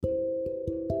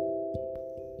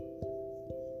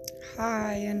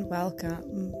Hi and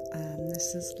welcome.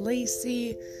 This is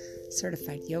Lacey,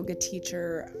 certified yoga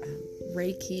teacher,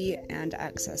 Reiki and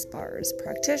Access Bars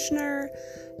practitioner,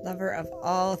 lover of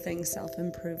all things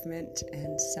self-improvement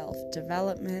and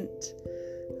self-development.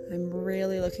 I'm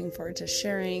really looking forward to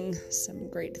sharing some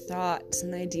great thoughts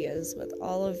and ideas with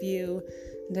all of you,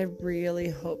 and I really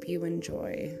hope you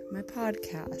enjoy my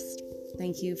podcast.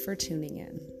 Thank you for tuning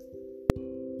in.